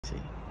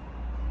20.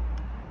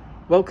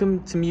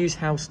 Welcome to Mews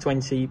House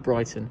 20,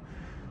 Brighton.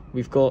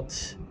 We've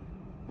got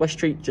West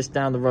Street just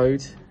down the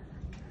road,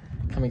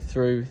 coming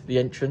through the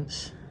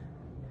entrance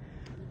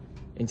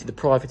into the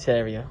private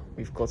area.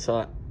 We've got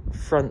our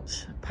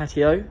front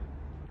patio,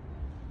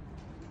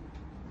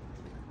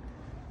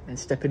 and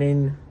stepping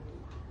in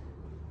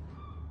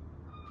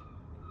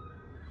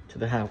to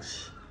the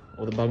house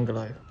or the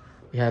bungalow,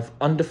 we have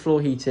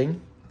underfloor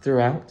heating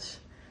throughout.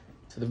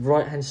 To the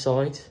right hand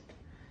side,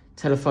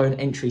 telephone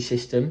entry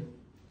system.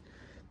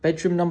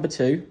 Bedroom number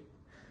 2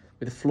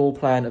 with a floor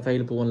plan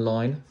available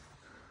online.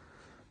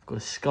 We've got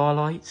a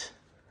skylight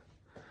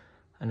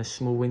and a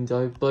small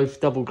window, both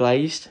double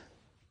glazed.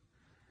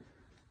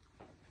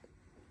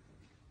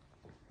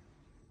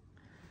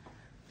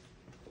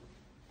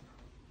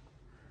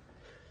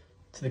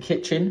 To the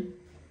kitchen.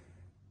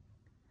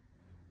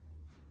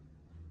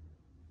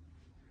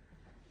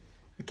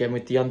 Again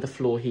with the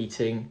underfloor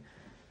heating,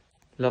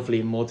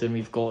 lovely and modern.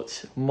 We've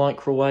got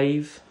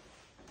microwave,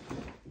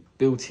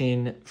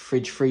 built-in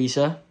fridge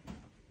freezer,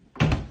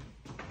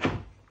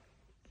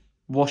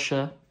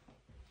 washer,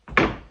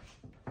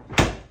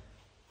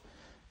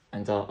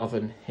 and our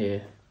oven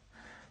here.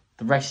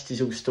 The rest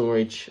is all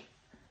storage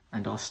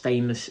and our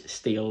stainless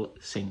steel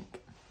sink.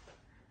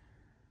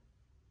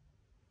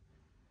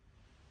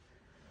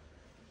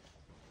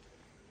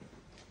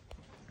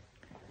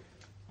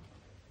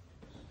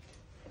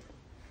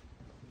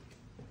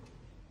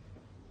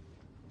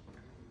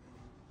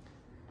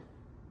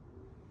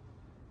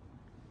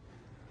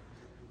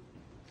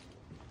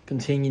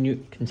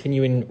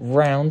 Continuing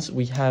rounds,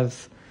 we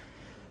have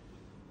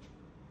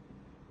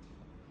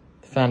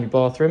the family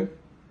bathroom,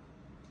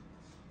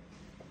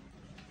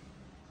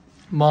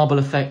 marble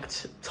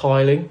effect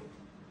tiling,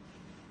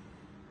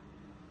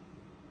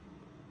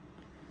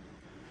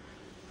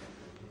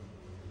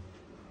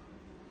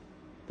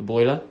 the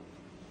boiler,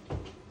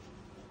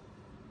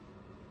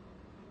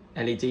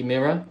 LED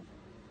mirror,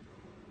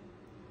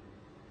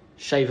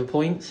 shaver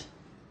point,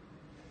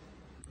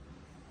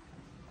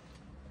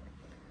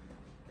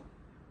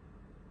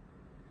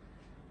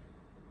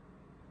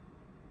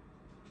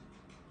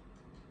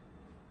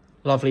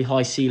 lovely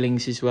high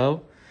ceilings as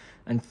well,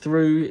 and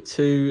through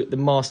to the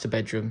master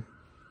bedroom.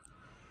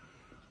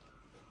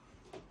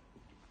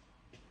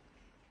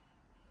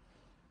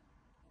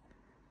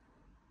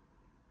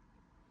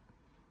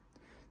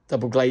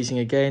 Double glazing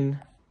again.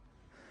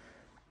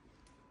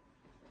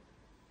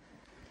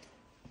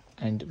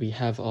 And we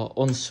have our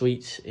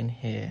ensuite in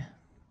here.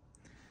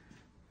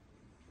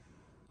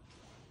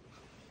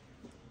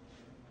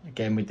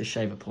 Again with the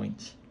shaver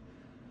point.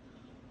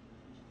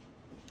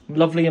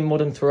 Lovely and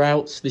modern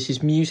throughout. This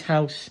is Mews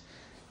House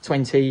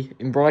 20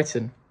 in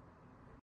Brighton.